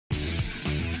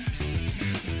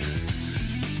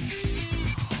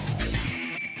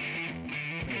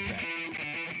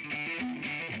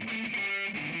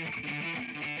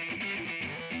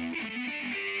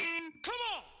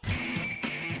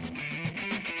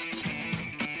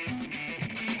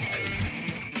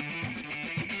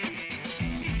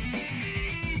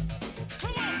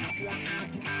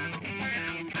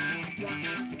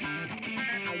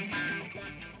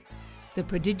The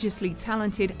prodigiously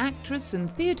talented actress and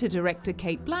theatre director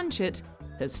Cate Blanchett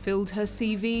has filled her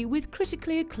CV with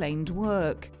critically acclaimed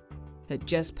work. At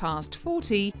just past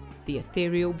 40, the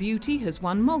ethereal beauty has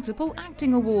won multiple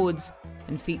acting awards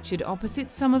and featured opposite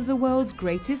some of the world's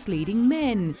greatest leading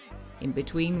men, in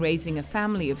between raising a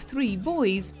family of 3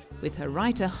 boys with her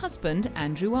writer husband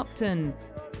Andrew Upton.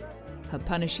 Her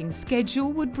punishing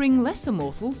schedule would bring lesser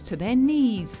mortals to their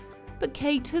knees, but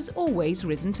Cate has always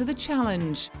risen to the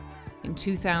challenge. In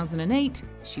 2008,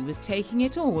 she was taking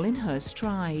it all in her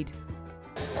stride.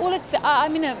 Well,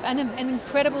 I'm in an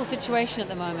incredible situation at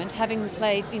the moment, having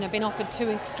played, been offered 2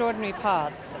 extraordinary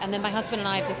parts, and then my husband and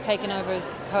I have just taken over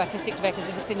as co-artistic directors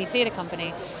of the Sydney Theatre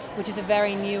Company, which is a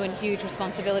very new and huge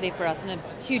responsibility for us and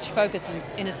a huge focus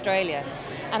in Australia.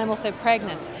 And I'm also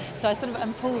pregnant, so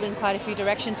I'm pulled in quite a few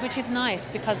directions, which is nice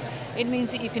because it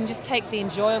means that you can just take the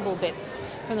enjoyable bits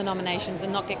from the nominations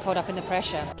and not get caught up in the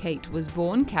pressure. Cate was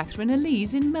born Catherine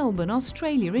Elise in Melbourne,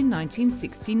 Australia in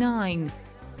 1969.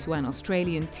 To an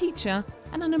Australian teacher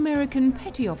and an American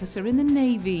petty officer in the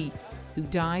Navy, who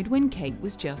died when Cate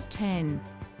was just 10.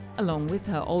 Along with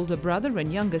her older brother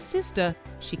and younger sister,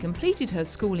 she completed her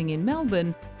schooling in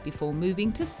Melbourne before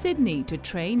moving to Sydney to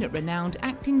train at renowned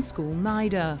acting school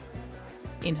NIDA.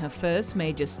 In her first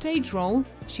major stage role,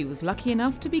 she was lucky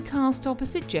enough to be cast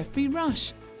opposite Geoffrey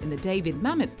Rush in the David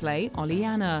Mamet play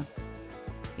Oleanna.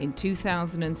 In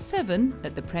 2007,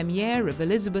 at the premiere of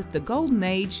Elizabeth the Golden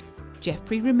Age,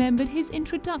 Geoffrey remembered his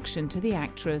introduction to the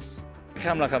actress. It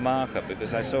became like a marker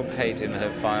because I saw Cate in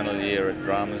her final year at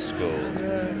drama school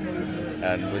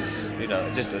and was,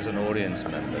 just as an audience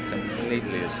member,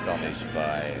 completely astonished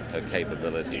by her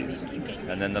capabilities.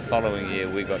 And then the following year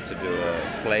we got to do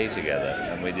a play together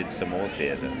and we did some more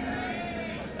theatre.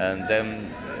 And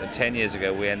then 10 years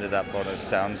ago we ended up on a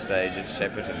soundstage at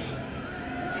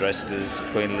Shepperton, dressed as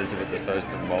Queen Elizabeth I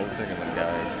of Walsingham and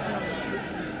going,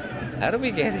 how did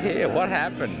we get here? What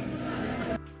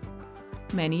happened?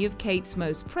 Many of Cate's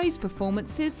most praised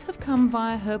performances have come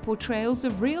via her portrayals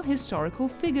of real historical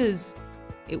figures.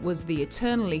 It was the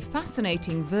eternally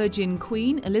fascinating Virgin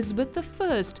Queen Elizabeth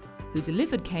I who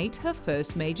delivered Cate her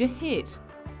first major hit.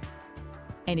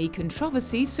 Any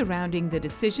controversy surrounding the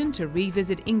decision to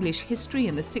revisit English history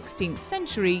in the 16th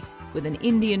century with an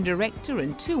Indian director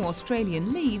and 2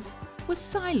 Australian leads was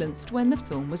silenced when the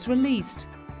film was released.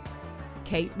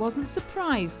 Cate wasn't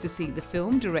surprised to see the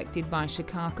film, directed by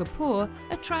Shekhar Kapur,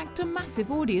 attract a massive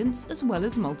audience as well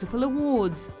as multiple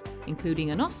awards,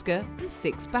 including an Oscar and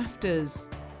 6 BAFTAs.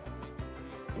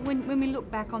 When we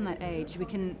look back on that age, we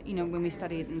can, when we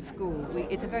study it in school,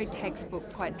 it's a very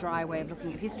textbook, quite dry way of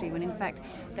looking at history, when in fact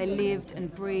they lived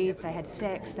and breathed, they had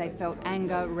sex, they felt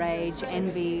anger, rage,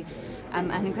 envy,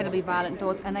 and incredibly violent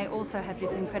thoughts, and they also had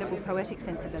this incredible poetic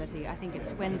sensibility. I think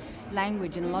it's when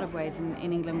language, in a lot of ways, in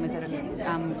England was at its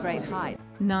great height.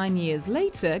 9 years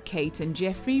later, Cate and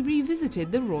Geoffrey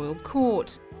revisited the royal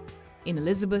court. In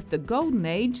Elizabeth the Golden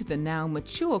Age, the now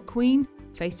mature queen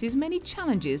faces many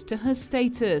challenges to her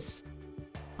status.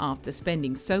 After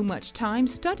spending so much time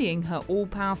studying her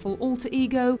all-powerful alter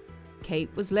ego,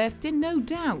 Cate was left in no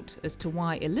doubt as to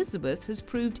why Elizabeth has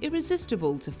proved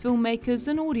irresistible to filmmakers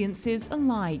and audiences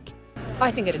alike.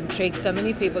 I think it intrigues so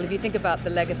many people. If you think about the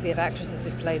legacy of actresses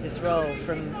who've played this role,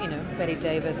 from Bette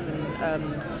Davis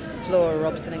and Flora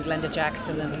Robson and Glenda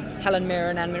Jackson and Helen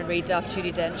Mirren, Anne-Marie Duff,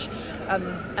 Judi Dench,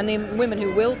 and the women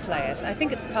who will play it, I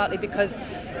think it's partly because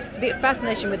the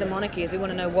fascination with the monarchy is we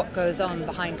want to know what goes on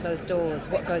behind closed doors,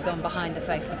 what goes on behind the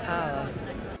face of power.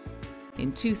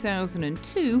 In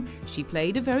 2002, she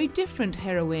played a very different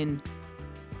heroine.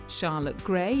 Charlotte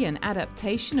Gray, an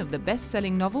adaptation of the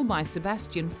best-selling novel by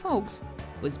Sebastian Faulks,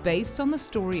 was based on the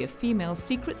story of female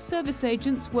Secret Service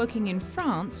agents working in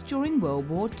France during World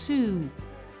War II.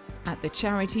 At the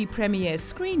charity premiere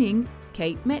screening,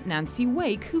 Cate met Nancy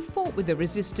Wake, who fought with the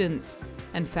resistance,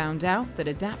 and found out that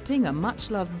adapting a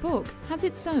much-loved book has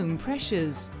its own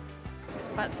pressures.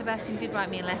 But Sebastian did write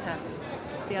me a letter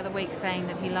the other week saying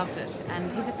that he loved it, and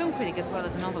he's a film critic as well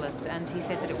as a novelist, and he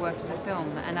said that it worked as a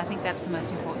film, and I think that's the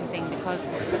most important thing because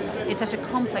it's such a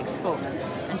complex book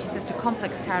and she's such a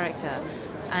complex character,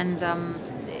 and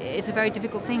it's a very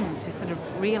difficult thing to sort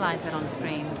of realise that on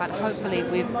screen, but hopefully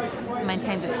we've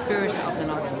maintained the spirit of the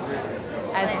novel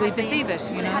as we perceive it,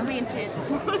 You had me in tears this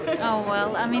morning. Oh,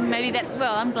 well, I mean, maybe that,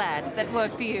 well, I'm glad that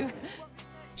worked for you.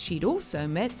 She'd also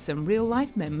met some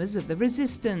real-life members of the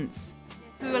resistance.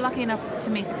 We were lucky enough to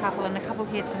meet a couple, and a couple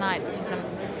here tonight, which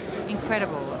is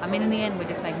incredible. I mean, in the end, we're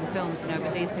just making films,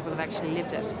 but these people have actually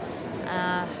lived it.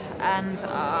 And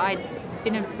I'd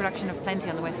been in production of plenty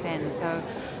on the West End, so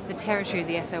the territory of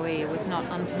the SOE was not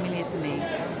unfamiliar to me.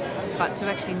 but to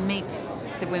actually meet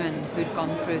the women who'd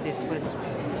gone through this was,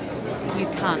 you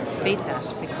can't beat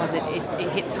that, because it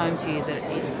hits home to you that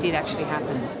it did actually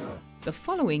happen. The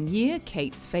following year,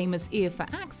 Cate's famous ear for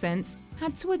accents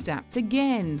had to adapt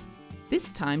again,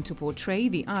 this time to portray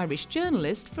the Irish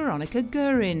journalist Veronica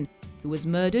Guerin, who was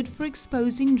murdered for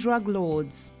exposing drug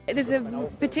lords. There's a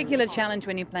particular challenge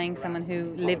when you're playing someone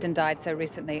who lived and died so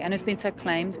recently and has been so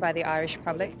claimed by the Irish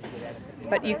public.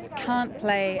 But you can't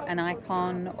play an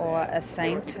icon or a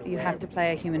saint, you have to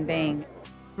play a human being.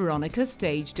 Veronica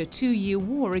staged a 2-year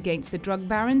war against the drug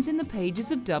barons in the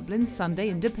pages of Dublin's Sunday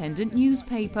Independent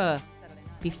newspaper,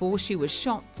 before she was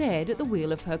shot dead at the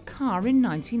wheel of her car in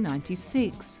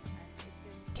 1996.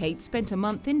 Cate spent a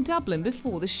month in Dublin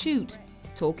before the shoot,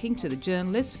 talking to the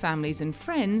journalists, families and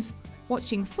friends,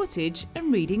 watching footage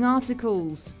and reading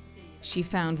articles. She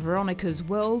found Veronica's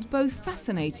world both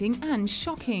fascinating and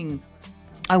shocking.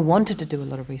 I wanted to do a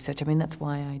lot of research. I mean, that's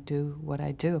why I do what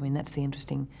I do. I mean, that's the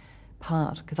interesting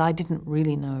part, because I didn't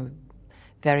really know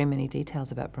very many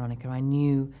details about Veronica. I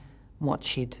knew what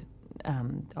she'd,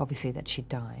 obviously that she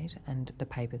died, and the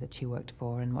paper that she worked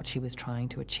for and what she was trying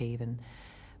to achieve,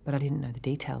 but I didn't know the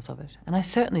details of it. And I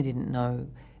certainly didn't know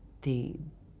the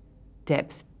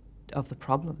depth of the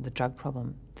problem, the drug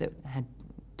problem that had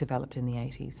developed in the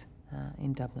 80s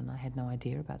in Dublin. I had no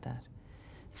idea about that.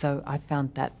 So I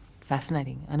found that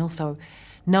fascinating. And also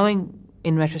knowing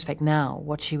in retrospect now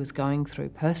what she was going through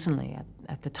personally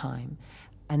at the time,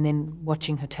 and then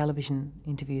watching her television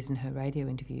interviews and her radio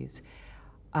interviews,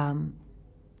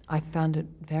 I found it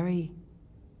very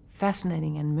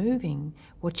fascinating and moving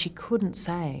what she couldn't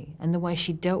say and the way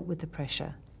she dealt with the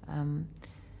pressure.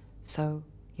 So,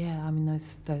 yeah, I mean,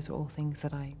 those are all things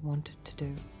that I wanted to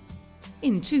do.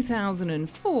 In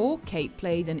 2004, Cate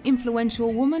played an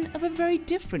influential woman of a very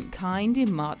different kind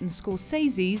in Martin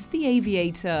Scorsese's The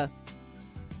Aviator.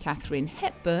 Katharine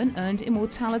Hepburn earned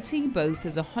immortality both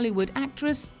as a Hollywood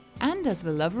actress and as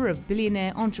the lover of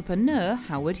billionaire entrepreneur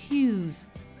Howard Hughes.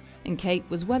 And Cate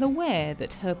was well aware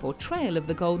that her portrayal of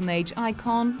the Golden Age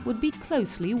icon would be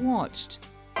closely watched.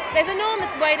 There's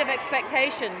enormous weight of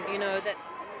expectation, you know, that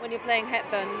when you're playing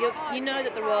Hepburn, you know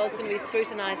that the role's going to be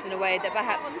scrutinised in a way that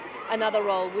perhaps another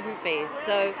role wouldn't be.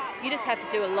 So you just have to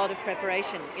do a lot of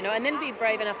preparation, you know, and then be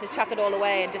brave enough to chuck it all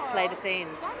away and just play the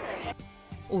scenes.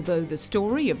 Although the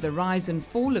story of the rise and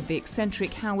fall of the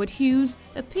eccentric Howard Hughes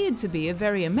appeared to be a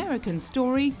very American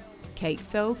story, Cate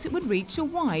felt it would reach a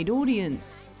wide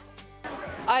audience.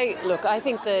 I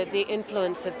think the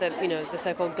influence of the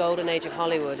so-called golden age of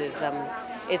Hollywood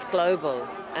is global,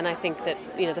 and I think that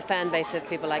the fan base of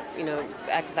people like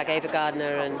actors like Ava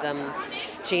Gardner and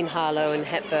Jean Harlow and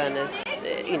Hepburn is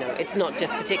it's not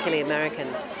just particularly American.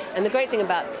 And the great thing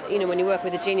about when you work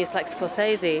with a genius like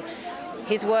Scorsese,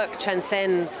 his work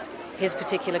transcends his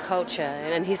particular culture,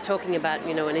 and he's talking about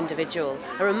an individual,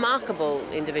 a remarkable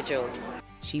individual.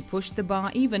 She pushed the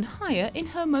bar even higher in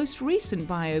her most recent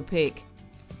biopic.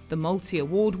 The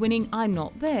multi-award-winning I'm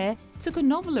Not There took a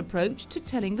novel approach to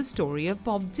telling the story of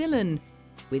Bob Dylan,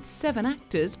 with 7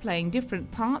 actors playing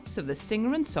different parts of the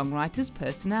singer and songwriter's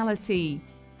personality.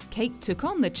 Cate took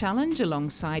on the challenge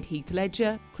alongside Heath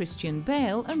Ledger, Christian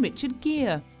Bale and Richard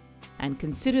Gere, and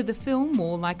considered the film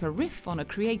more like a riff on a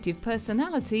creative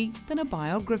personality than a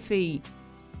biography.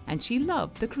 And she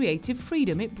loved the creative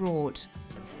freedom it brought.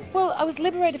 Well, I was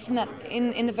liberated from that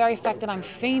in the very fact that I'm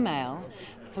female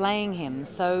playing him,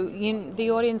 so the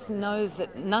audience knows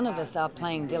that none of us are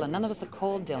playing Dylan, none of us are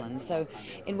called Dylan, so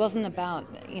it wasn't about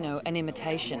an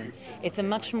imitation. It's a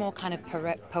much more kind of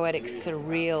poetic,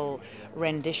 surreal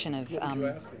rendition of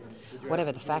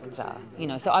whatever the facts are,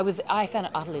 so I found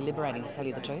it utterly liberating, to tell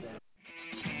you the truth.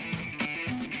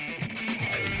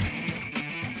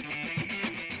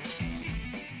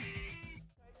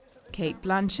 Cate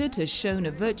Blanchett has shown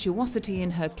a virtuosity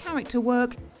in her character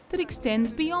work that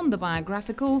extends beyond the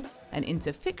biographical and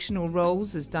into fictional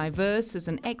roles as diverse as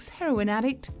an ex-heroin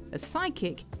addict, a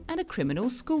psychic and a criminal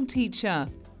schoolteacher.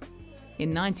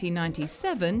 In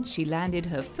 1997, she landed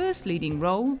her first leading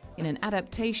role in an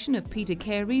adaptation of Peter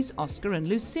Carey's Oscar and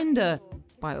Lucinda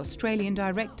by Australian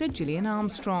director Gillian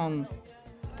Armstrong.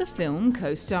 The film,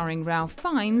 co-starring Ralph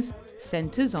Fiennes,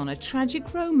 centres on a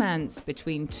tragic romance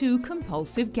between 2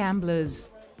 compulsive gamblers.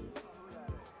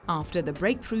 After the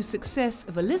breakthrough success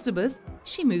of Elizabeth,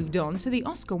 she moved on to the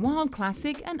Oscar Wilde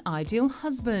classic An Ideal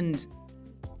Husband.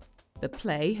 The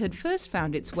play had first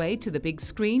found its way to the big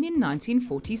screen in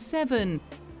 1947.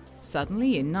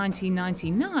 Suddenly, in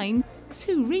 1999,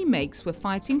 2 remakes were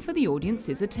fighting for the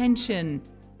audience's attention.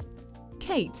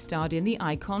 Cate starred in the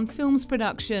Icon Films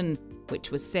production, which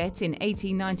was set in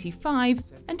 1895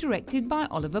 and directed by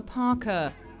Oliver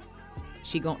Parker.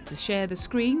 She got to share the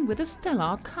screen with a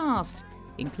stellar cast,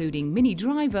 including Minnie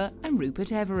Driver and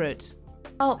Rupert Everett.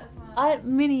 Oh,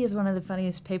 Minnie is one of the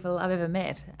funniest people I've ever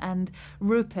met, and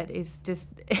Rupert is just,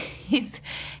 he's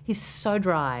so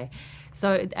dry.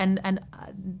 So, and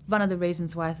one of the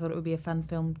reasons why I thought it would be a fun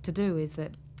film to do is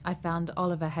that I found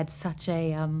Oliver had such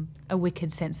a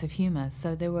wicked sense of humour.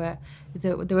 So there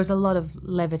was a lot of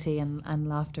levity and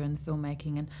laughter in the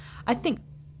filmmaking, and I think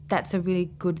that's a really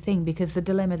good thing, because the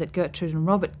dilemma that Gertrude and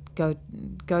Robert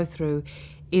go through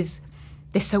is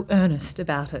they're so earnest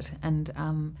about it, and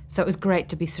so it was great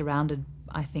to be surrounded,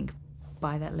 I think,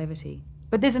 by that levity.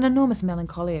 But there's an enormous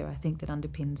melancholia, I think, that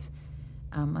underpins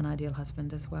An Ideal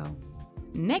Husband as well.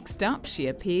 Next up, she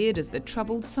appeared as the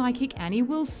troubled psychic Annie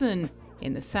Wilson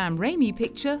in the Sam Raimi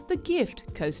picture The Gift,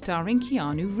 co-starring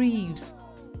Keanu Reeves.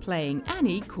 Playing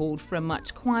Annie called for a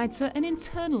much quieter and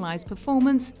internalised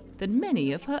performance than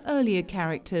many of her earlier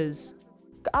characters.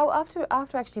 After I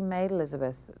actually made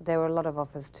Elizabeth, there were a lot of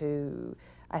offers to,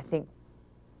 I think,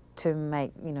 to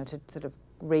make, to sort of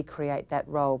recreate that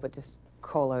role, but just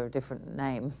call her a different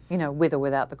name, with or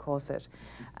without the corset.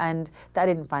 And I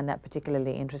didn't find that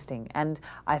particularly interesting. And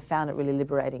I found it really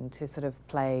liberating to sort of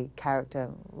play character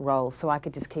roles, so I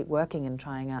could just keep working and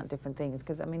trying out different things.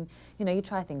 Because, I mean, you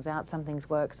try things out, some things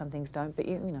work, some things don't, but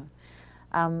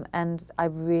and I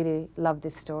really loved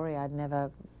this story. I'd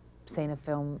never seen a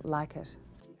film like it.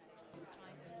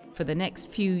 For the next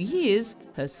few years,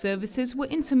 her services were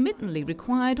intermittently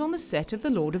required on the set of the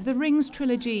Lord of the Rings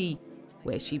trilogy,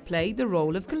 where she played the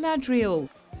role of Galadriel,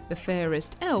 the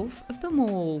fairest elf of them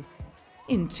all.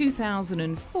 In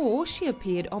 2004, she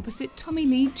appeared opposite Tommy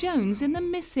Lee Jones in The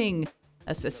Missing,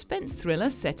 a suspense thriller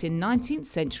set in 19th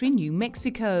century New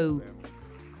Mexico.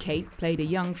 Cate played a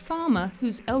young farmer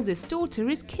whose eldest daughter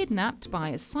is kidnapped by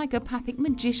a psychopathic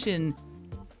magician.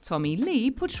 Tommy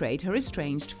Lee portrayed her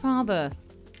estranged father.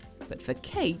 But for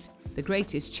Cate, the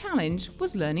greatest challenge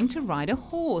was learning to ride a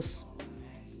horse.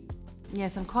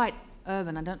 Yes, I'm quite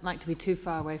urban. I don't like to be too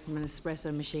far away from an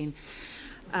espresso machine.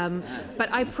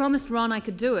 But I promised Ron I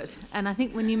could do it. And I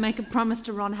think when you make a promise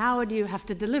to Ron Howard, you have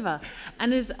to deliver.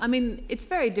 And it's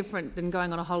very different than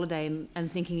going on a holiday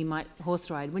and thinking you might horse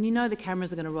ride. When you know the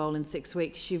cameras are going to roll in 6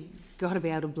 weeks, you've got to be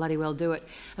able to bloody well do it.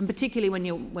 And particularly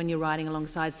when you're riding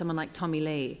alongside someone like Tommy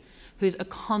Lee, who's a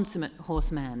consummate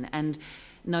horseman and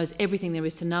knows everything there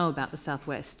is to know about the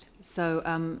Southwest. So,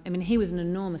 he was an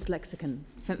enormous lexicon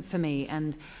for me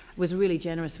and was really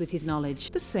generous with his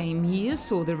knowledge. The same year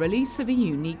saw the release of a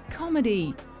unique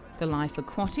comedy. The Life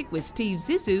Aquatic with Steve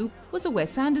Zissou was a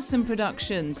Wes Anderson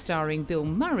production starring Bill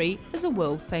Murray as a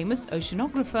world-famous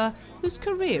oceanographer whose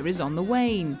career is on the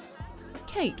wane.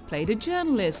 Cate played a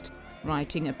journalist,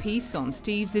 writing a piece on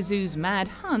Steve Zissou's mad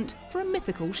hunt for a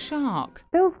mythical shark.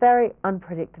 Bill's very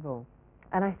unpredictable.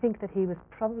 And I think that he was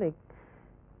probably,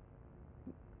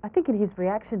 in his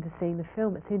reaction to seeing the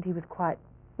film, it seemed he was quite,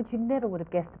 which you never would have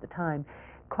guessed at the time,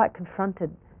 quite confronted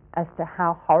as to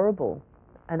how horrible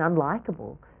and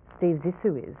unlikable Steve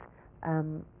Zissou is.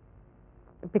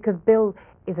 Because Bill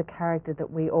is a character that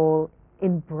we all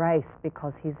embrace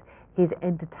because he's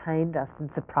entertained us and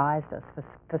surprised us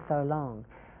for so long.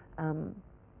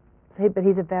 But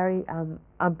he's a very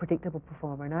unpredictable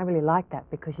performer, and I really like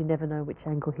that because you never know which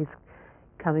angle he's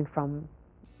coming from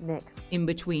next. In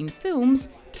between films,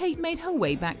 Cate made her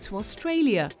way back to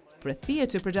Australia for a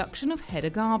theatre production of Hedda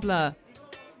Gabler.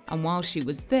 And while she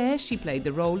was there, she played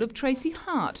the role of Tracy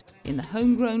Hart in the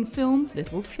homegrown film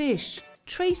Little Fish.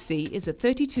 Tracy is a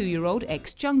 32-year-old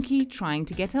ex-junkie trying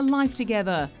to get her life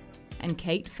together, and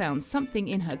Cate found something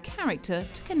in her character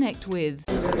to connect with.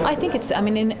 I think it's,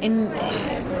 in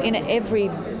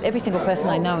every single person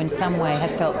I know in some way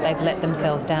has felt they've let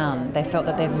themselves down. They felt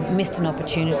that they've missed an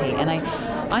opportunity. And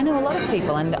I know a lot of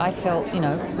people, and I felt,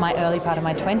 my early part of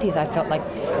my 20s, I felt like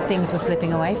things were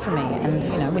slipping away from me. And,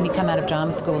 when you come out of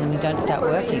drama school and you don't start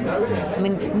working,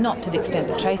 not to the extent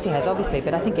that Tracy has, obviously,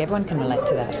 but I think everyone can relate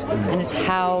to that. And it's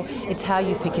how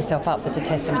you pick yourself up that's a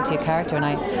testament to your character. And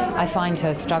I find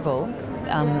her struggle,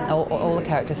 all the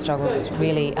character struggles,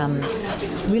 really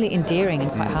endearing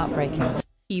and quite heartbreaking.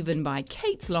 Even by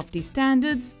Cate's lofty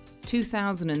standards,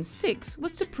 2006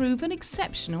 was to prove an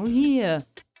exceptional year.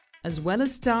 As well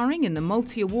as starring in the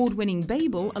multi-award-winning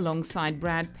Babel alongside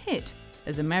Brad Pitt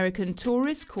as American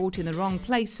tourist caught in the wrong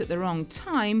place at the wrong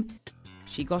time,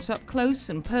 she got up close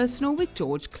and personal with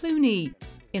George Clooney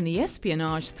in the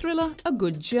espionage thriller A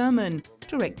Good German,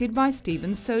 directed by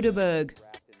Steven Soderbergh.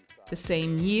 The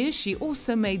same year, she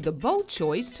also made the bold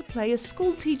choice to play a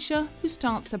schoolteacher who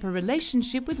starts up a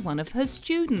relationship with one of her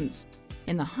students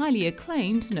in the highly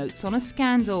acclaimed Notes on a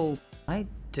Scandal. I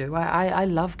do. I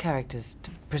love characters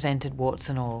presented warts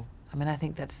and all. I mean, I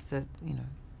think that's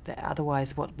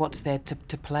otherwise what's there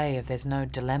to play if there's no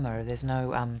dilemma, if there's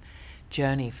no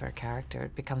journey for a character?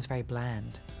 It becomes very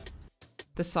bland.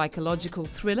 The psychological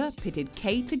thriller pitted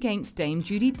Cate against Dame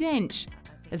Judi Dench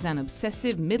as an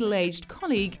obsessive middle-aged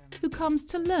colleague who comes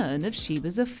to learn of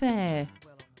Sheba's affair.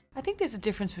 I think there's a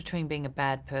difference between being a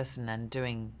bad person and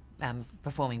doing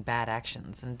performing bad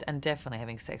actions, and definitely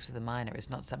having sex with a minor is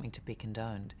not something to be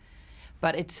condoned.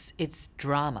 But it's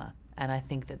drama, and I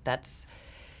think that's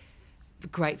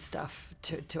great stuff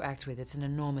to act with. It's an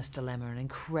enormous dilemma, an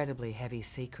incredibly heavy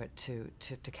secret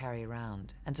to carry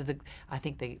around. And so I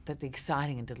think the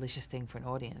exciting and delicious thing for an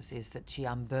audience is that she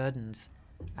unburdens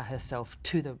herself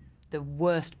to the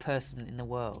worst person in the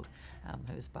world,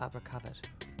 who's Barbara Covert.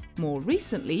 More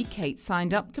recently, Cate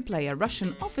signed up to play a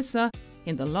Russian officer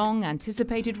in the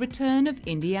long-anticipated return of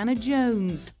Indiana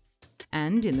Jones.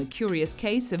 And in the curious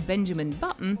case of Benjamin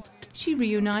Button, she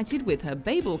reunited with her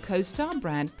Babel co-star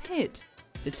Brad Pitt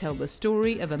to tell the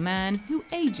story of a man who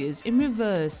ages in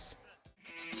reverse.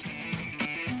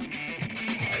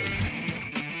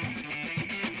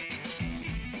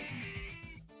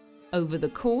 Over the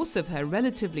course of her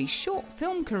relatively short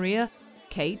film career,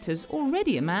 Cate has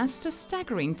already amassed a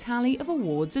staggering tally of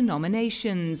awards and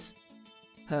nominations.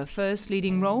 Her first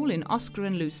leading role in Oscar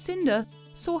and Lucinda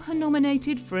saw her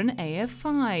nominated for an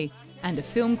AFI and a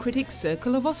Film Critics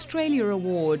Circle of Australia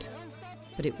award.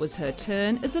 But it was her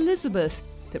turn as Elizabeth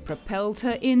that propelled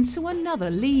her into another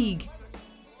league.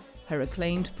 Her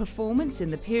acclaimed performance in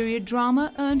the period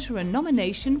drama earned her a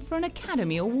nomination for an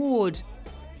Academy Award.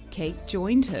 Cate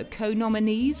joined her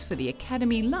co-nominees for the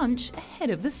Academy Lunch ahead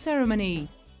of the ceremony.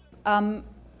 I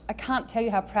can't tell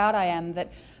you how proud I am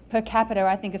that per capita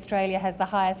I think Australia has the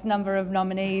highest number of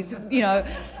nominees,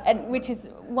 and which is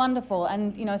wonderful.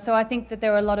 And so I think that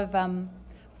there are a lot of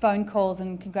phone calls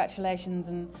and congratulations,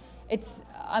 and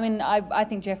I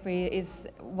think Jeffrey is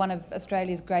one of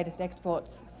Australia's greatest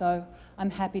exports, so I'm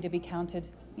happy to be counted,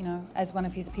 as one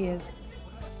of his peers.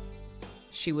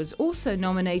 She was also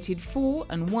nominated for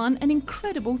and won an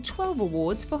incredible 12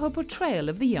 awards for her portrayal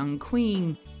of the young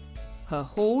Queen. Her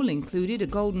haul included a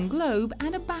Golden Globe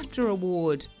and a BAFTA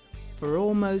award. For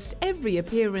almost every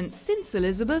appearance since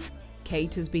Elizabeth,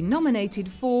 Cate has been nominated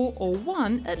for or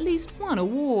won at least one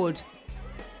award.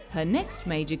 Her next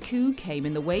major coup came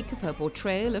in the wake of her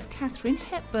portrayal of Katharine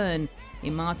Hepburn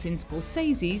in Martin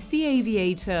Scorsese's The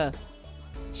Aviator.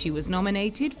 She was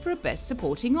nominated for a Best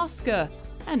Supporting Oscar,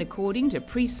 and according to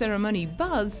pre-ceremony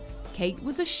buzz, Cate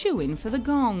was a shoo-in for the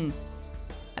gong.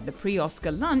 At the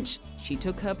pre-Oscar lunch, she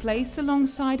took her place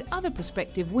alongside other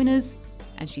prospective winners,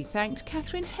 and she thanked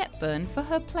Katharine Hepburn for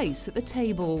her place at the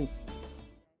table.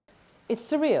 It's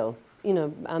surreal.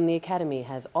 The Academy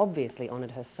has obviously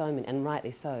honoured her so many, and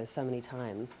rightly so many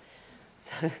times.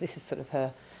 So this is sort of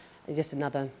her, just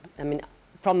another,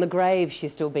 from the grave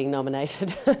she's still being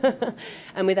nominated.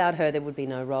 And without her there would be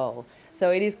no role. So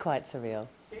it is quite surreal.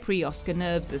 Pre-Oscar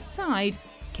nerves aside,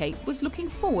 Cate was looking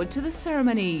forward to the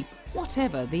ceremony,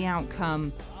 whatever the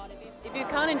outcome. If you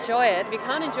can't enjoy it, if you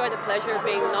can't enjoy the pleasure of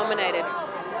being nominated,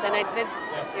 then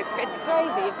it's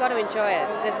crazy. You've got to enjoy it.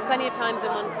 There's plenty of times in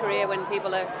one's career when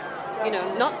people are,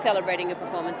 not celebrating your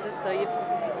performances. So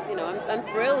I'm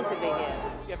thrilled to be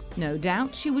here. No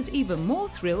doubt she was even more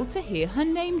thrilled to hear her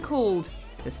name called,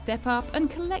 to step up and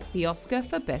collect the Oscar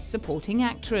for Best Supporting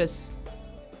Actress.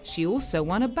 She also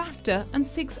won a BAFTA and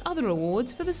 6 other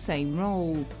awards for the same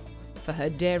role. For her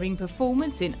daring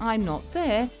performance in I'm Not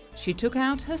There, she took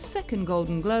out her second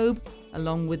Golden Globe,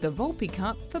 along with the Volpe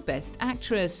Cup for Best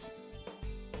Actress.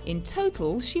 In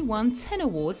total, she won 10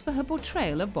 awards for her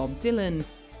portrayal of Bob Dylan,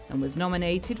 and was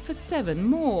nominated for 7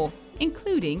 more,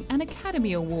 including an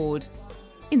Academy Award.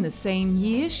 In the same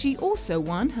year, she also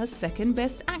won her second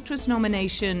Best Actress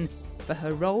nomination for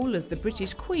her role as the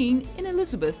British Queen in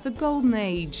Elizabeth the Golden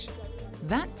Age.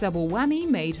 That double whammy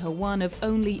made her one of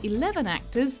only 11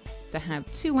 actors to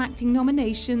have 2 acting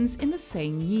nominations in the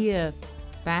same year.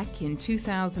 Back in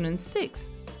 2006,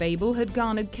 Babel had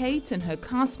garnered Cate and her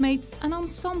castmates an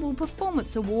Ensemble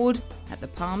Performance Award at the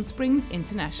Palm Springs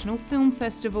International Film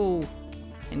Festival.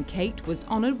 And Cate was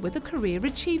honoured with a Career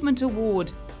Achievement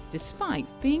Award, despite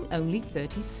being only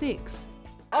 36.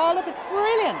 Oh, look, it's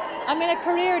brilliant. A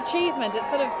career achievement.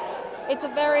 It's a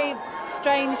very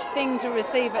strange thing to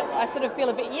receive. I sort of feel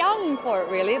a bit young for it,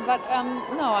 really. But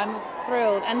no, I'm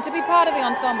thrilled. And to be part of the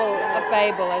ensemble of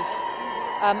Babel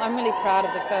I'm really proud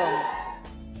of the film.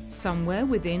 Somewhere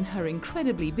within her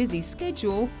incredibly busy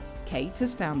schedule, Cate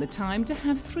has found the time to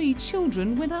have 3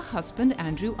 children with her husband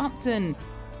Andrew Upton.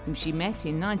 whom she met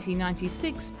in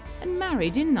 1996 and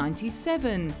married in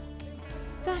 1997.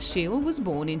 Dashiell was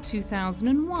born in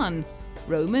 2001,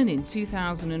 Roman in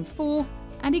 2004,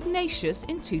 and Ignatius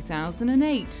in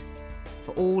 2008.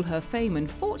 For all her fame and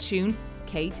fortune,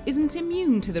 Cate isn't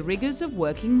immune to the rigours of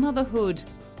working motherhood.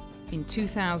 In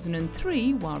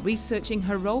 2003, while researching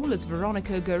her role as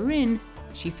Veronica Guerin,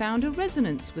 she found a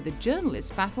resonance with a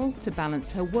journalist's battle to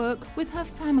balance her work with her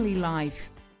family life.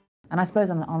 And I suppose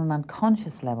on an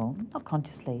unconscious level, not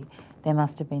consciously, there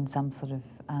must have been some sort of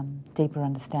deeper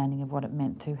understanding of what it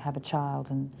meant to have a child,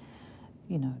 and,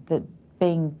 you know, that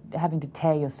having to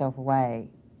tear yourself away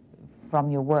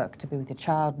from your work to be with your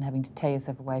child, and having to tear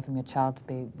yourself away from your child to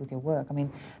be with your work. I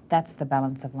mean, that's the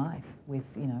balance of life with,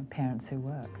 you know, parents who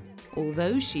work.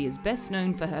 Although she is best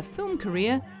known for her film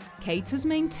career, Cate has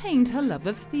maintained her love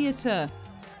of theatre,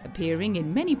 appearing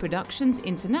in many productions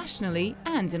internationally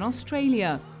and in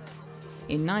Australia.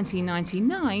 In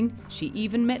 1999, she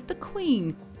even met the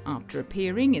Queen after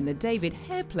appearing in the David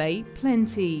Hare play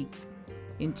Plenty.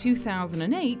 In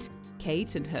 2008,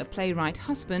 Cate and her playwright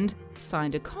husband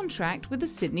signed a contract with the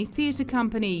Sydney Theatre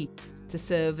Company to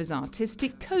serve as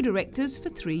artistic co-directors for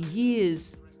 3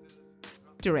 years.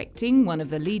 Directing one of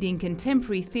the leading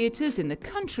contemporary theatres in the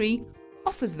country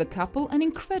offers the couple an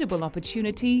incredible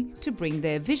opportunity to bring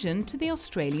their vision to the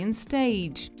Australian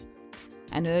stage.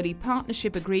 An early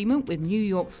partnership agreement with New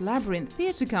York's Labyrinth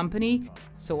Theatre Company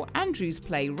saw Andrew's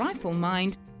play Rifle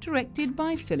Mind directed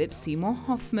by Philip Seymour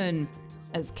Hoffman.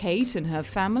 As Cate and her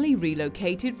family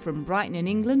relocated from Brighton in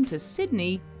England to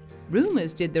Sydney,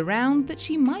 rumours did the round that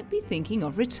she might be thinking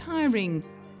of retiring.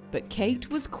 But Cate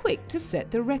was quick to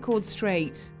set the record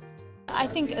straight. I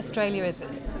think Australia is,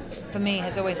 for me,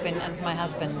 has always been, and for my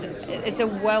husband, it's a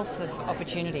wealth of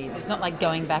opportunities. It's not like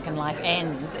going back and life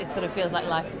ends. It sort of feels like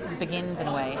life begins in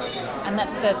a way. And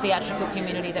that's the theatrical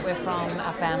community that we're from,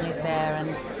 our family's there,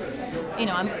 and you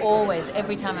know, I'm always,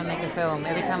 every time I make a film,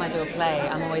 every time I do a play,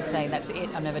 I'm always saying, that's it,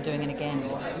 I'm never doing it again.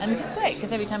 And which is great,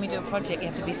 because every time you do a project, you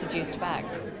have to be seduced back.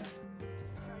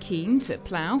 Keen to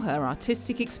plough her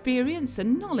artistic experience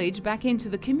and knowledge back into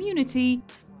the community,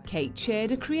 Cate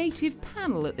chaired a creative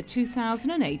panel at the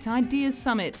 2008 Ideas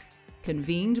Summit,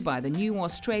 convened by the new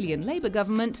Australian Labor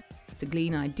government to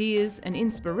glean ideas and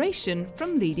inspiration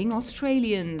from leading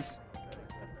Australians.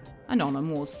 And on a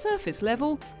more surface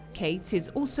level, Cate is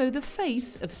also the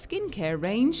face of skincare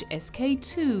range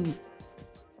SK2.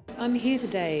 I'm here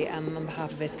today on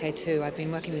behalf of SK2. I've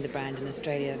been working with the brand in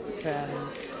Australia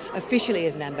officially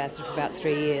as an ambassador for about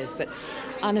 3 years, but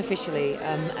unofficially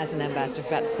as an ambassador for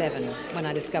about 7. When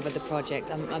I discovered the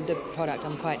product,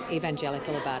 I'm quite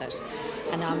evangelical about it.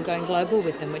 And now I'm going global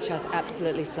with them, which I was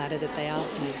absolutely flattered that they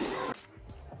asked me.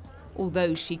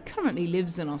 Although she currently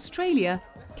lives in Australia,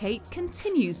 Cate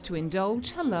continues to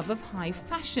indulge her love of high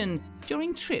fashion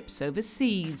during trips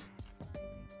overseas.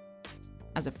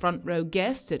 As a front row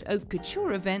guest at haute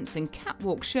couture events and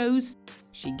catwalk shows,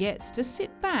 she gets to sit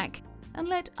back and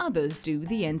let others do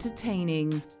the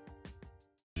entertaining.